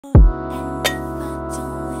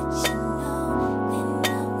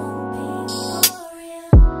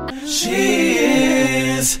She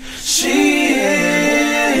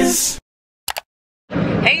is.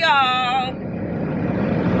 Hey y'all.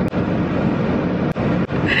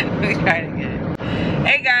 Let me try it again.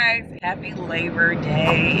 Hey guys, happy Labor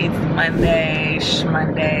Day. It's Monday,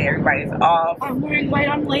 Monday. Everybody's off. I'm wearing white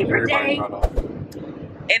on Labor Day.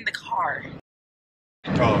 In the car.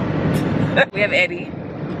 Oh. We have Eddie.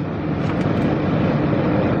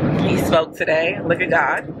 He spoke today. Look at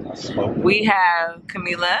God. I spoke. We have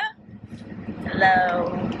Camila.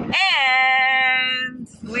 Hello. And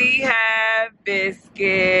we have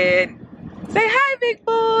Biscuit. Say hi, big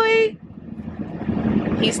boy.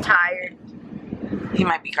 He's tired. He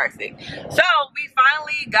might be car sick. So we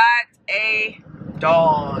finally got a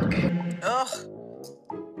dog. Ugh.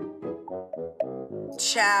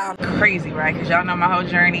 Child. Crazy, right? Because y'all know my whole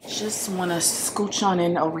journey. Just want to scooch on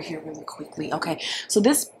in over here really quickly. Okay, so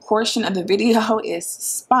this portion of the video is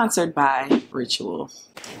sponsored by Ritual.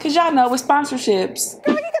 Because y'all know with sponsorships,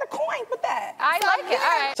 girl, you get a coin with that. I like it. All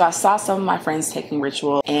right. So I saw some of my friends taking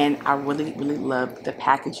Ritual and I really loved the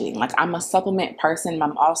packaging. Like, I'm a supplement person, but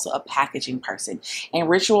I'm also a packaging person. And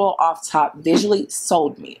Ritual off top visually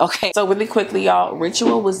sold me, okay? So really quickly, y'all,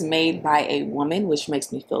 Ritual was made by a woman, which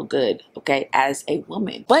makes me feel good, okay, as a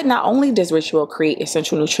woman. But not only does Ritual create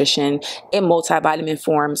essential nutrition in multivitamin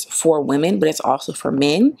forms for women, but it's also for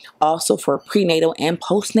men, also for prenatal and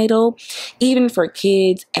postnatal, even for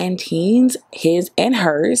kids and teens, his and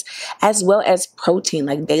hers, as well as protein,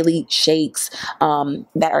 like daily shakes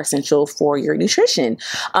that are essential for your nutrition.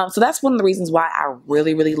 So that's one of the reasons why I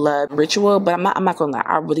really love Ritual, but I'm not gonna lie,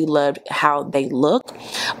 I really loved how they look.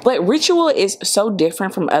 But Ritual is so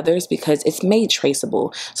different from others because it's made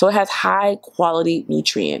traceable. So it has high quality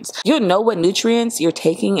nutrients. You'll know what nutrients you're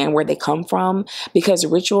taking and where they come from because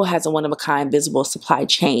Ritual has a one-of-a-kind visible supply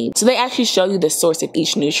chain. So they actually show you the source of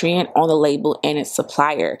each nutrient on the label and its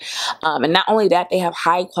supplier. And not only that, they have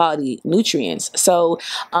high quality nutrients. So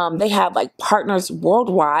they have like partners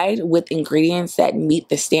worldwide with ingredients that meet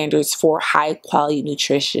the standards for high quality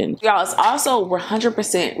nutrition. Y'all, it's also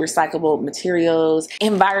 100% recyclable materials,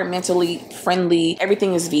 environmentally friendly.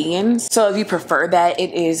 Everything is vegan. So if you prefer that,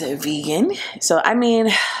 it is vegan. So I mean,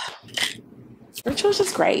 Ritual's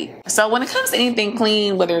just great. So when it comes to anything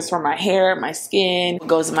clean, whether it's for my hair, my skin, what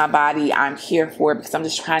goes in my body, I'm here for it because I'm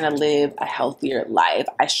just trying to live a healthier life.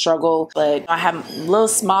 I struggle, but I have little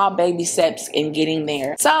small baby steps in getting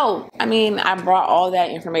there. So, I mean, I brought all that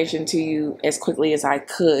information to you as quickly as I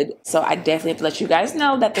could. So I definitely have to let you guys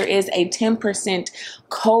know that there is a 10%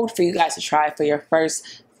 code for you guys to try for your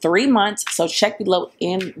first 3 months. So check below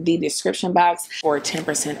in the description box for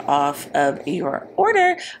 10% off of your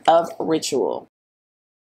order of Ritual.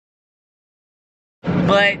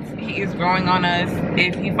 But he is growing on us.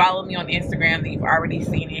 If you follow me on Instagram, then you've already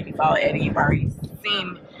seen it. If you follow Eddie, you've already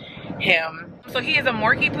seen him. So he is a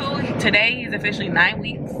MorkiePoo. Today he's officially 9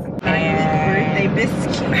 weeks. Birthday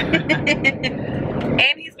biscuit.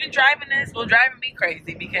 And he's been driving us, well, driving me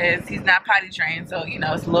crazy because he's not potty trained. So, you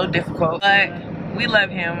know, it's a little difficult. But we love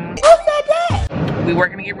him. Who said that? We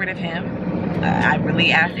working to get rid of him. I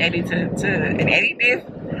really asked Eddie and Eddie did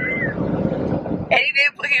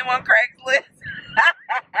put him on Craigslist.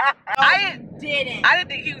 I didn't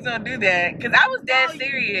think he was gonna do that because I was dead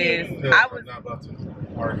serious. I was not about to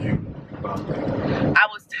argue about that. I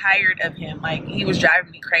was tired of him. Like, he was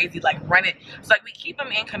driving me crazy, like running. So like, we keep him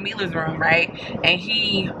in Camila's room, right? And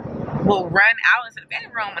he will run out into the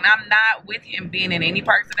bedroom, and I'm not with him being in any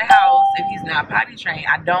parts of the house if he's not potty trained.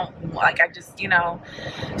 I don't like. I just, you know.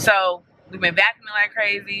 So we've been vacuuming like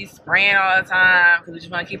crazy, spraying all the time because we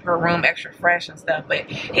just want to keep her room extra fresh and stuff. But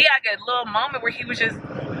he had a little moment where he gets, you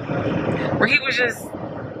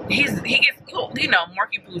know,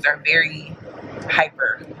 MorkiePoos are very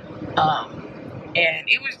hyper. And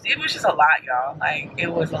it was just a lot, y'all. Like,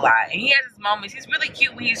 it was a lot. And he has his moments. He's really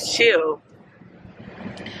cute when he's chill.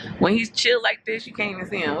 When he's chill like this, you can't even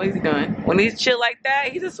see him. What is he doing? When he's chill like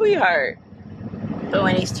that, he's a sweetheart. But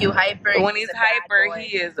when he's too hyper, when he's hyper,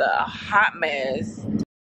 he is a hot mess.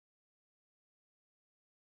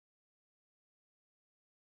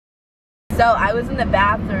 So I was in the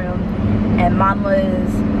bathroom and Mom was,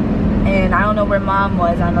 and I don't know where Mom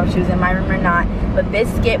was. I don't know if she was in my room or not. But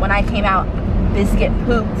Biscuit, when I came out, Biscuit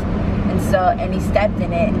pooped, and he stepped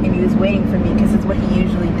in it, and he was waiting for me because it's what he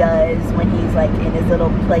usually does when he's like in his little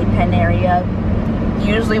playpen area.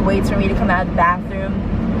 He usually waits for me to come out of the bathroom.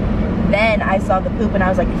 Then I saw the poop and I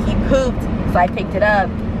was like, he pooped, so I picked it up.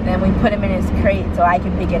 Then we put him in his crate so I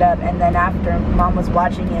could pick it up. And then after Mom was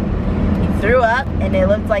watching him, he threw up and it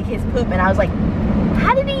looked like his poop. And I was like,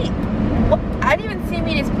 how did he? I didn't even see him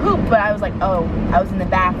eat his poop, but I probably was like, oh, I was in the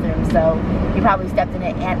bathroom, so he probably stepped in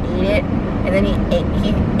it and ate it, and then he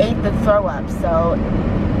ate the throw up. So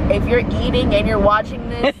if you're eating and you're watching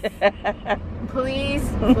this, please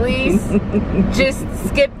just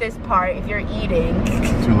skip this part if you're eating.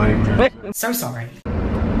 Too late. So sorry.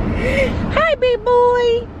 Hi, big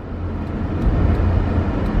boy.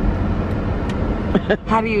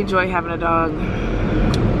 How do you enjoy having a dog?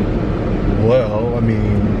 Well, I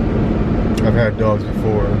mean, I've had dogs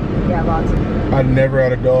before. Yeah, lots. I never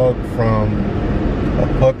had a dog from a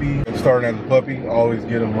puppy. Starting as a puppy, I always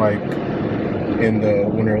get them like in the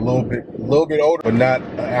when they're a little bit older, but not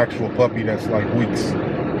an actual puppy that's like weeks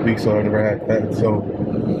old. I never had that. So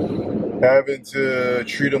having to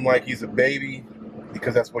treat him like he's a baby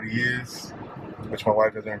because that's what he is, which my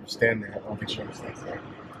wife doesn't understand that. I don't think she understands that.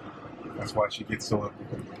 That's why she gets so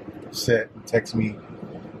upset and texts me,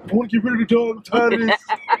 I want to get rid of the dog. I'm tired of this.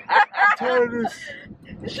 I'm tired of this.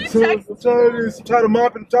 I'm tired of this. I'm tired of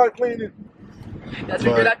mopping. I'm tired of cleaning. That's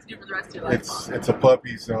what you're going to do for the rest of your life. It's a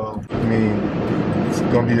puppy, so I mean, it's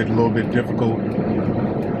going to be a little bit difficult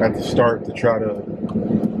at the start to try to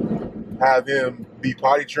have him be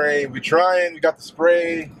potty trained. We're trying. We got the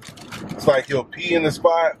spray. It's like he'll pee in the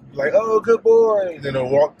spot, like, oh, good boy. And then he'll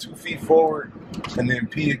walk 2 feet forward and then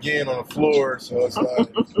pee again on the floor. So it's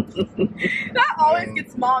like that always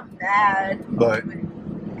gets mom mad. But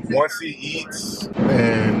once he eats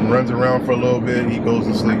and runs around for a little bit, he goes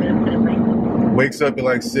to sleep. Wakes up at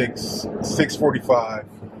like 6:45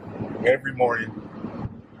 every morning.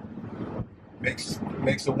 Makes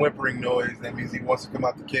a whimpering noise. That means he wants to come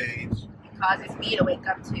out the cage. It causes me to wake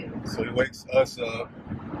up too. So he wakes us up,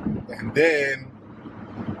 and then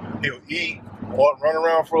he'll eat, run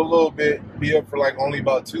around for a little bit, be up for like only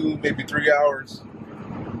about 2, maybe 3 hours,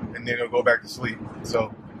 and then he'll go back to sleep.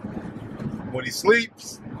 So when he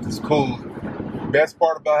sleeps, it's cool. Best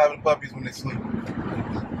part about having puppies when they sleep.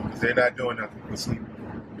 They're not doing nothing but sleep.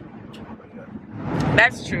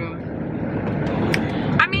 That's true.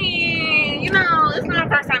 I mean, you know, it's not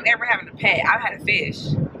the first time ever having a pet. I've had a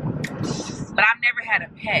fish, but I've never had a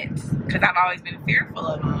pet because I've always been fearful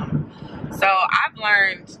of them. So I've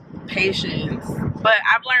learned patience, but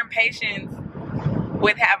I've learned patience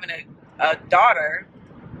with having a daughter.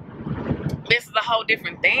 This is a whole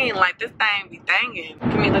different thing. Like, this thing be thangin'.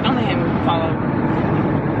 Camila, don't let him fall over.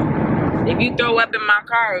 If you throw up in my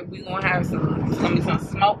car, we gonna have it's gonna be some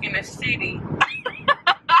smoke in the city.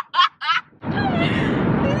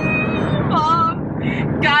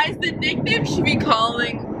 Guys, the nickname should be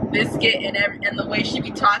calling Biscuit and the way she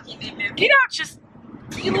be talking to him. Get out,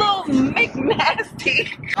 you little McNasty.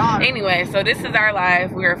 Anyway, so this is our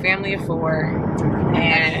life. We're a family of 4,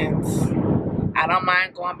 and I don't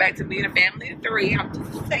mind going back to being a family of 3. I'm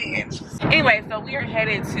just saying. Anyway, so we are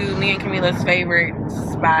headed to me and Camila's favorite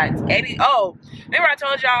spot. Eddie. Oh, remember I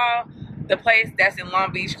told y'all the place that's in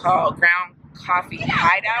Long Beach called Ground Coffee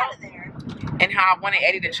Hideout, and how I wanted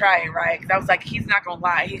Eddie to try it, right? Because I was like, he's not gonna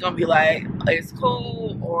lie. He's gonna be like, it's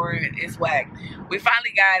cool or it's whack. We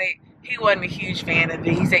finally got it. He wasn't a huge fan of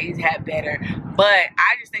it. He said he's had better, but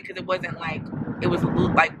I just think because it wasn't like, it was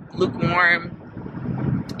like lukewarm.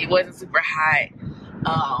 It wasn't super hot,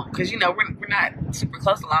 because you know we're not super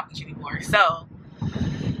close to Long Beach anymore. So,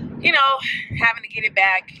 you know, having to get it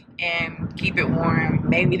back and keep it warm,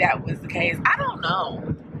 maybe that was the case. I don't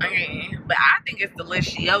know. Okay, but I think it's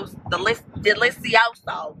delicioso.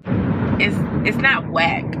 It's not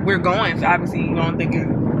whack. We're going, so obviously you don't think it.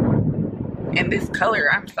 And this color,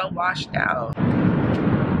 I'm so washed out.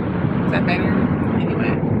 Is that better?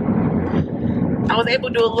 Anyway. I was able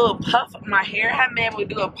to do a little puff of my hair. I haven't been able to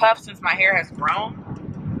do a puff since my hair has grown.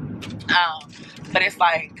 But it's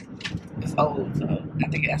like, it's old, so I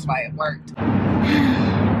think that's why it worked.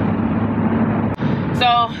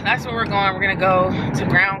 So that's where we're going. We're gonna go to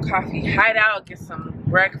Ground Coffee Hideout, get some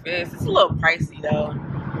breakfast. It's a little pricey though.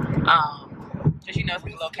 Cause you know it's a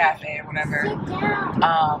little cafe or whatever.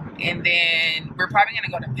 And then we're probably gonna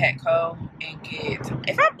go to Petco and get,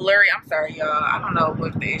 if I'm blurry, I'm sorry y'all. I don't know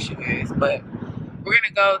what the issue is, but we're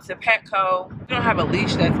gonna go to Petco. We don't have a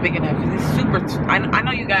leash that's big enough because he's super, I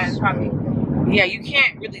know you guys probably, yeah, you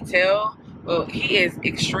can't really tell, but he is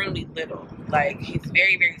extremely little. Like, he's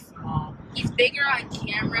very, very small. He's bigger on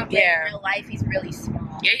camera, but in real life he's really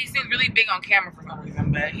small. Yeah, he seems really big on camera for some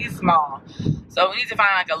reason, but he's small. So we need to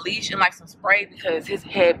find like a leash and like some spray because his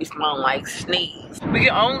head be smelling like sneeze. We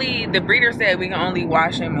can only, the breeder said we can only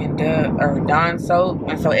wash him in Dawn soap,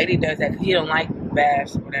 and so Eddie does that because he don't like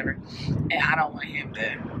baths or whatever, and I don't want him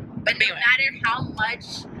to. But no matter how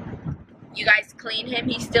much you guys clean him,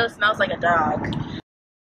 he still smells like a dog.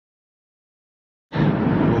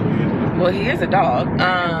 Well, he is a dog.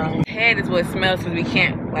 Head head is what smells because we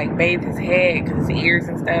can't like bathe his head because his ears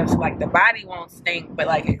and stuff. So like the body won't stink, but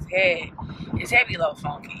like his head be a little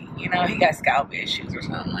funky. You know, he got scalp issues or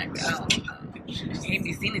something like that. I don't know. He'd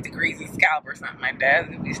be seeing degrees of scalp or something like that.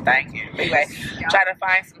 It'd be stinking. But anyway, try to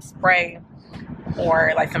find some spray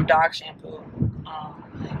or like some dog shampoo.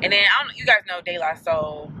 And then I don't. You guys know De La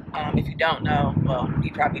Soul. If you don't know, well,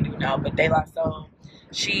 you probably do know. But De La Soul,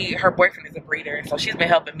 her boyfriend is a breeder, so she's been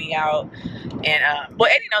helping me out. And well,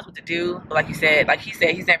 Eddie knows what to do. But like he said,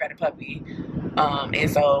 he's never had a puppy. And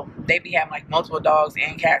so they be having like multiple dogs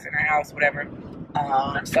and cats in their house, whatever.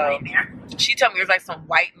 So she told me there's like some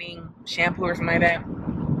whitening shampoo or something like that.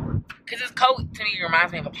 Cause his coat to me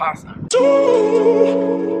reminds me of a possum.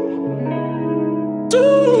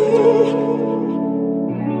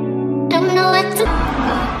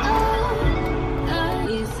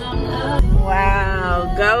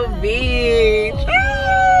 Wow, go beach.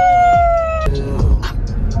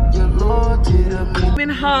 Been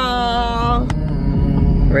home.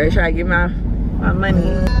 Ready to try to get my money.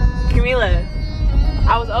 Camila,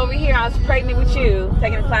 I was over here, I was pregnant with you,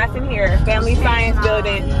 taking a class in here, Family Science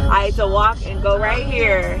Building. I had to walk and go right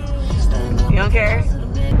here. You don't care?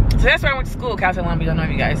 So that's where I went to school, Cal Columbia. I don't know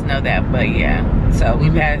if you guys know that, but yeah. So we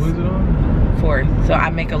passed 4th. So I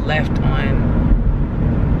make a left on.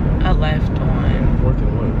 Fourth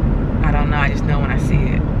and what? I don't know. I just know when I see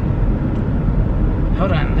it.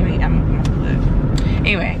 Hold on. I'm gonna look.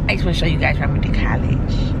 Anyway, I just want to show you guys where I went to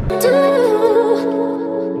college.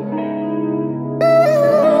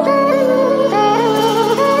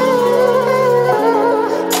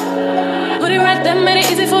 Put it right there, made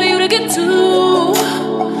it easy for you to get to.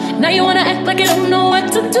 Now you wanna act like you don't know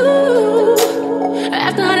what to do.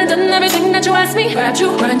 After I done everything that you asked me, grabbed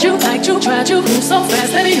you, grind you, liked you, tried you, move so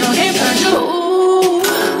fast, baby, I can't find you. Ooh,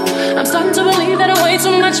 I'm starting to believe that I'm way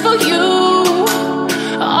too much for you.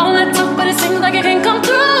 All that talk, but it seems like it can't come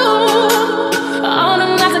through. All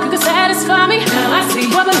them lies that you can satisfy me. Now I see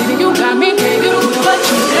what believing you got me. Gave you the will, but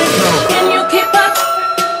you didn't. Can you keep up?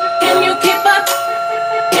 Can you keep up?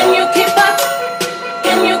 Can you keep up?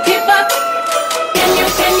 Can you keep up? Can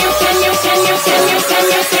you?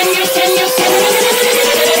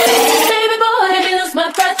 Baby boy, let me lose my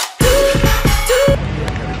breath.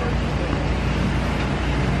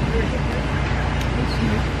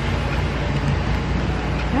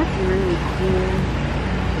 That's really cool.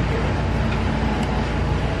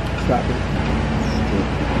 Stop it.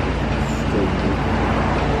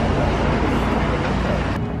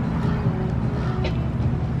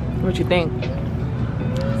 What you think?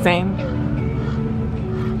 Same?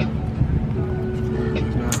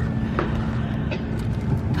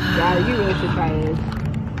 Yeah, you really should try this.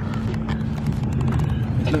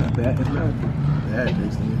 It's not bad. It's not bad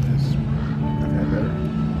tasting. It's just I've had better.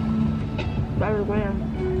 Better where?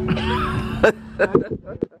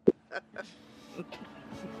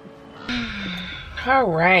 All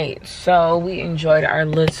right, so we enjoyed our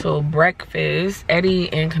little breakfast.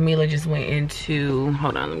 Eddie and Camila just went into,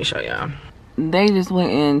 hold on, let me show y'all. They just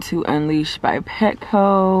went into Unleashed by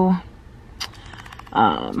Petco.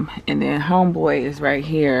 And then homeboy is right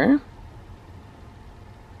here.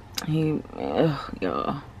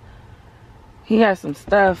 Y'all, he has some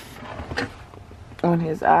stuff on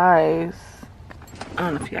his eyes. I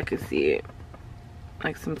don't know if y'all can see it,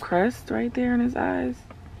 like some crust right there in his eyes.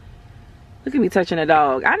 Look at me touching a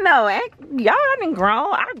dog. I know, y'all didn't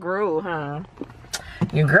grow. I grew, huh?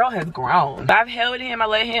 Your girl has grown. I've held him. I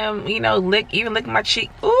let him, you know, even lick my cheek.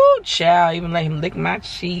 Ooh, child, even let him lick my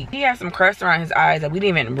cheek. He has some crust around his eyes that we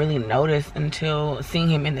didn't even really notice until seeing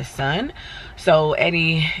him in the sun. So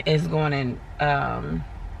Eddie is going in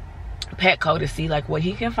Petco to see like what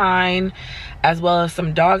he can find, as well as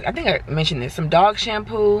some dog. I think I mentioned this. Some dog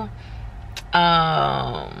shampoo.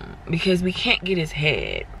 Because we can't get his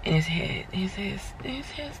head. And his head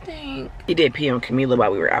stink. He did pee on Camila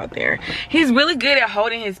while we were out there. He's really good at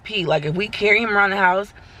holding his pee. Like if we carry him around the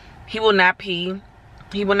house, he will not pee.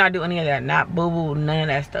 He will not do any of that. Not boo-boo, none of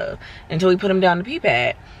that stuff. Until we put him down the pee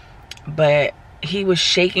pad. But he was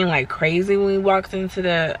shaking like crazy when we walked into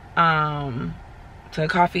the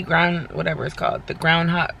coffee ground, whatever it's called. The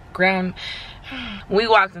ground. When we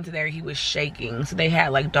walked into there, he was shaking. So they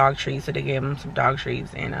had like dog treats, so they gave him some dog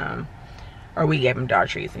treats, and or we gave him dog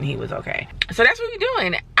treats, and he was okay. So that's what we're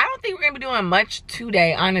doing. I don't think we're gonna be doing much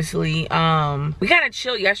today, honestly. We kind of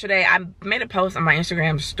chilled yesterday. I made a post on my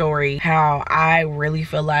Instagram story how I really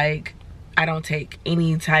feel like I don't take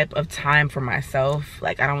any type of time for myself.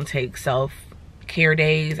 Like I don't take self-care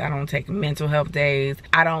days. I don't take mental health days.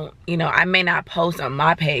 I don't, you know, I may not post on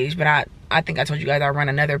my page, but I think I told you guys I run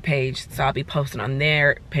another page, so I'll be posting on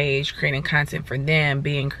their page, creating content for them,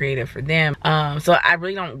 being creative for them. So I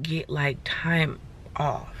really don't get like time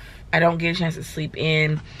off. I don't get a chance to sleep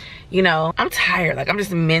in. You know, I'm tired. Like, I'm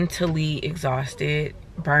just mentally exhausted,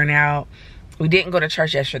 burnout. We didn't go to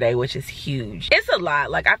church yesterday, which is huge. It's a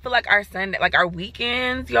lot. Like, I feel like our Sunday, like our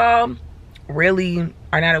weekends, y'all, really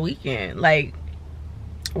are not a weekend. Like,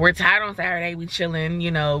 we're tired on Saturday, we chilling, you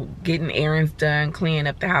know, getting errands done, cleaning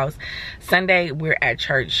up the house. Sunday, we're at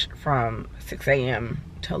church from 6 a.m.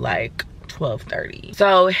 to like 12:30.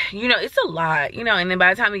 So, you know, it's a lot, you know, and then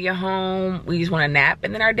by the time we get home, we just want to nap,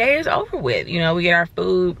 and then our day is over with. You know, we get our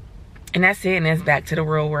food, and that's it, and it's back to the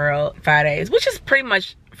real world 5 days, which is pretty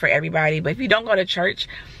much for everybody. But if you don't go to church,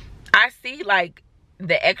 I see like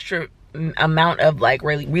the extra amount of like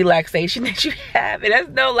really relaxation that you have, and that's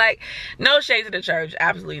no shade to the church,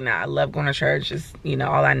 absolutely not. I love going to church, it's, you know,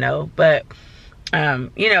 all I know. But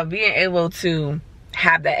you know, being able to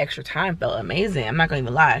have that extra time felt amazing. I'm not gonna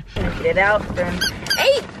even lie. Get it out then.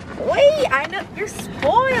 Hey, wait, I know you're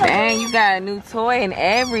spoiled. Dang, you got a new toy and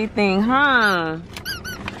everything, huh?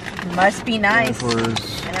 Must be nice.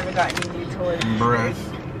 I never got any new toys. Breath.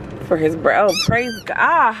 For his breath. Oh, praise God.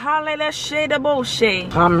 Ah, hallelujah, shade of bullshit.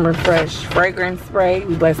 Calm refresh fragrance spray.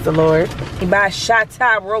 We bless the Lord. He buy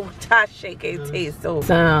shata rota shake taste. So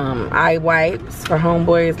some eye wipes for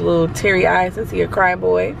homeboy's little teary eyes since he a cry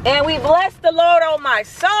boy. And we bless the Lord on my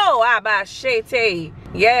soul. I buy shate.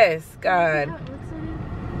 Yes, God.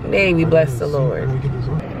 May we bless the Lord.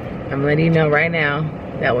 I'm letting you know right now,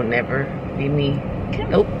 that will never be me.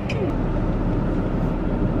 Nope.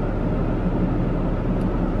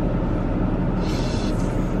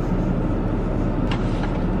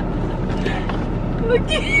 Look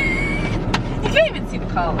at you can't even see the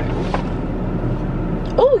color.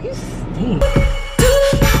 Oh, you stink.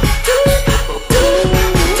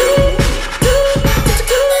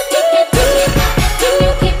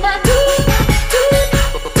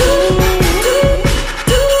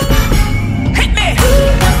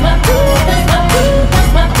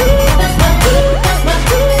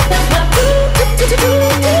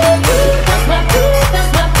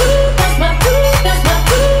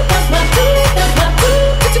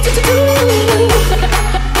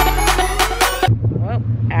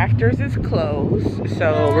 Is closed,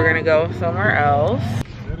 so we're gonna go somewhere else.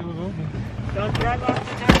 Don't drag off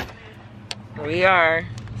the napkin. We are.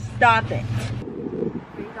 Stop it.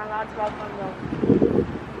 You're not allowed to walk on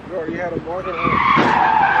You already had a marker on.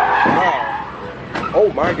 Wow.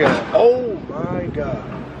 Oh my God. Oh my God.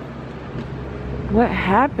 What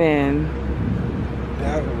happened?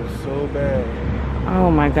 That was so bad.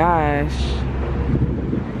 Oh my gosh.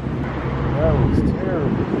 That was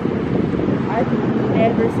terrible. I've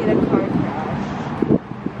never seen a car crash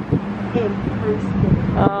in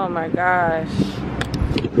person. Oh my gosh.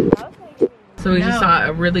 So we just saw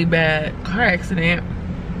a really bad car accident.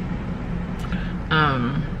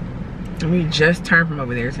 And we just turned from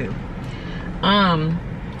over there too.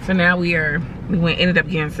 So now we ended up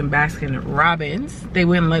getting some Baskin Robbins. They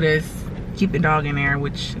wouldn't let us keep the dog in there,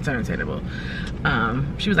 which is understandable.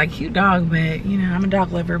 She was like, cute dog, but you know, I'm a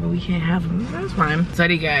dog lover, but we can't have them. That's fine. So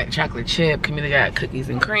they got chocolate chip, Camila got cookies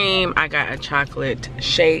and cream, I got a chocolate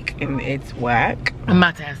shake, and it's whack. I'm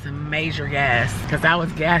about to have some major gas because I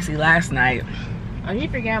was gassy last night. I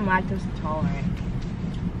keep forgetting I'm lactose intolerant.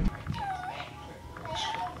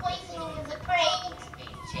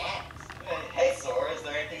 Hey, Sora, is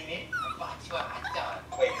there anything you need?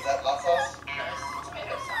 Wait, is that hot sauce? No, it's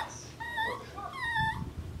tomato sauce.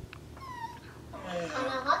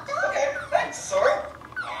 Okay, thanks, Sora.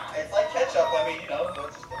 It's like ketchup, I mean, you know,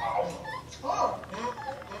 but just,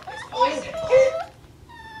 it's poison.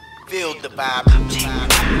 Feel the vibe.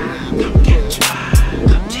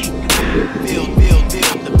 Feel the vibe.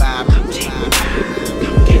 Feel the vibe.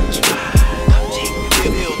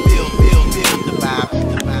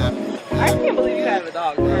 I can't believe you have a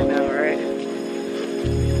dog right now, right?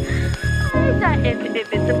 If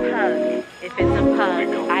it's a pug. If it's a pug.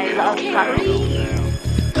 I love puppies.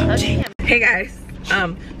 Hey guys,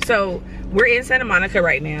 so we're in Santa Monica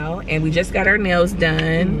right now, and we just got our nails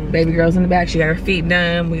done. Baby girl's in the back, she got her feet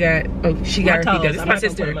done. She got her feet done. This is my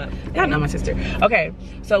sister. Y'all know my sister. Okay,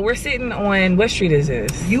 so we're sitting on, what street is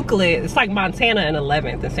this? Euclid. It's like Montana and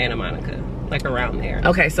 11th in Santa Monica, like around there.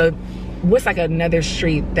 Okay, so what's like another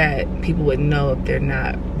street that people would know if they're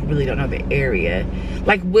not, really don't know the area?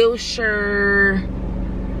 Like Wilshire.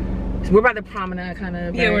 We're by the promenade, kind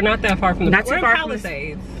of. Yeah, we're not that far from the. Not too far from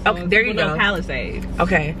Palisades. Okay, there you go. Palisades.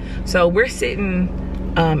 Okay, so we're sitting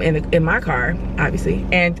in my car, obviously,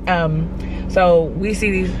 and so we see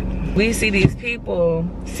these. we see these people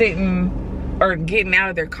sitting or getting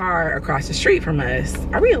out of their car across the street from us.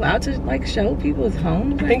 Are we allowed to like show people's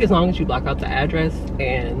homes? I think as long as you block out the address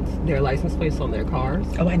and their license plates on their cars.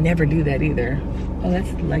 Oh, I never do that either. Oh,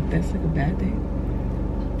 that's like a bad thing.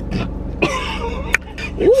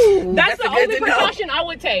 Ooh, that's the only precaution I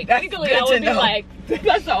would take. Legally, I would be like,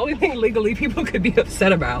 that's the only thing legally people could be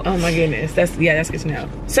upset about. Oh my goodness, that's good to know.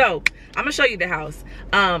 So I'm gonna show you the house,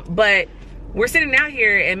 but we're sitting out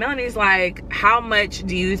here and Melanie's like, how much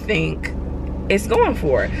do you think it's going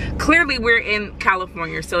for? Clearly we're in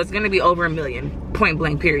California, so it's gonna be over $1 million, point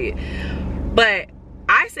blank period. But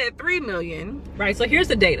I said $3 million. Right, so here's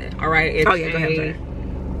the data, all right? It's go ahead.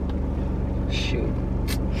 Shoot,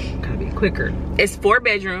 gotta be quicker. It's 4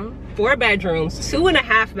 bedrooms,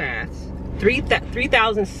 2.5 baths,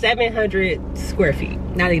 3,700 square feet.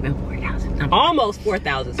 Not even 4,000. Almost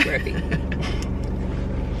 4,000 square feet.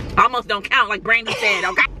 Almost don't count, like Brandy said,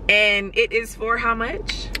 okay? And it is for how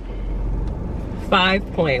much?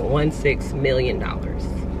 $5.16 million.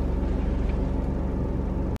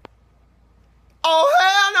 Oh,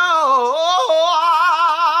 hell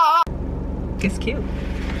no! It's cute.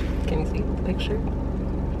 Can you see the picture?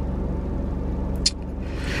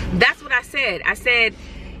 That's what I said. I said,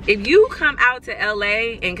 if you come out to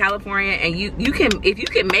LA and California and if you can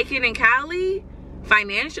make it in Cali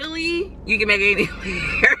financially, you can make it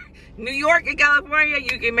anywhere. New York and California,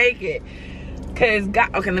 you can make it. Cause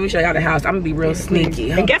God, okay, let me show y'all the house. I'm gonna be real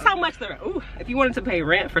sneaky. And guess how much if you wanted to pay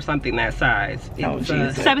rent for something that size,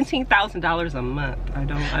 it's $17,000 a month. I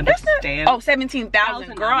don't understand. Oh,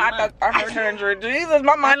 17,000, girl. I thought I heard 100. Jesus,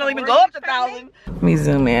 my mind don't even go up to 1,000. Let me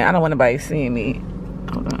zoom in. I don't want nobody seeing me.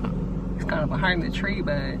 Hold on. It's kind of behind the tree,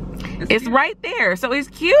 but it's right there, so it's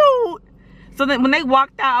cute. So then when they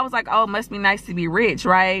walked out, I was like, oh, it must be nice to be rich,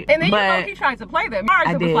 right? And then he tried to play them.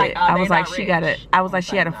 I did. Was like, oh, I was like, she had a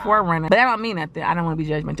 4Runner. But that don't mean nothing. I don't want to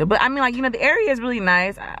be judgmental. But I mean, like, the area is really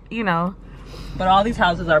nice, But all these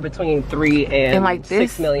houses are between $3 and like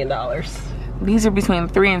 $6 million. These are between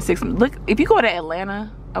 3 and 6. Look, if you go to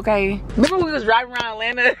Atlanta, okay? Remember when we was driving around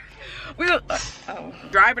Atlanta? We were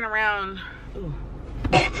driving around.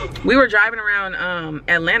 We were driving around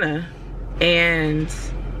Atlanta and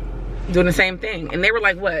doing the same thing, and they were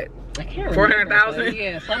like, what? I can't remember. 400,000?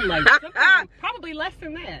 Yeah, something like probably less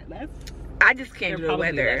than that. I just can't do the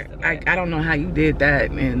weather. I don't know how you did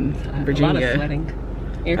that in Virginia. A lot of sweating.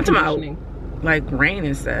 I'm talking about like rain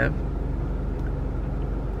and stuff.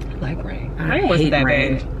 Like rain. I hate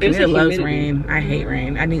rain. Camille loves rain. I hate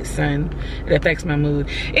rain. I need sun. It affects my mood.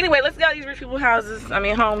 Anyway, let's go to these rich people houses.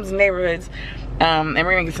 Homes and neighborhoods. And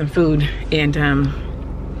we're gonna get some food. And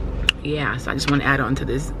yeah, so I just want to add on to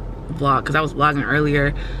this vlog because I was vlogging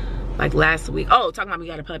earlier, like last week. Oh, talking about we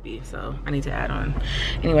got a puppy, so I need to add on.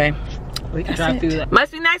 Anyway, we can drive through that.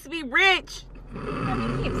 Must be nice to be rich.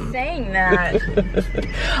 You keep saying that.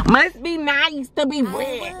 Must be nice to be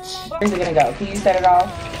rich. Where's it gonna go? Can you set it off?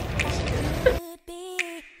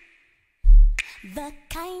 The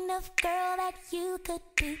kind of girl that you could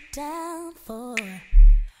be down for.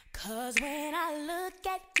 Cause when I look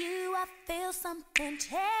at you, I feel something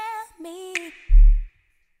tell me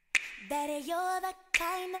that you're the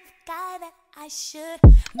kind of guy that I should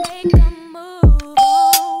make a move.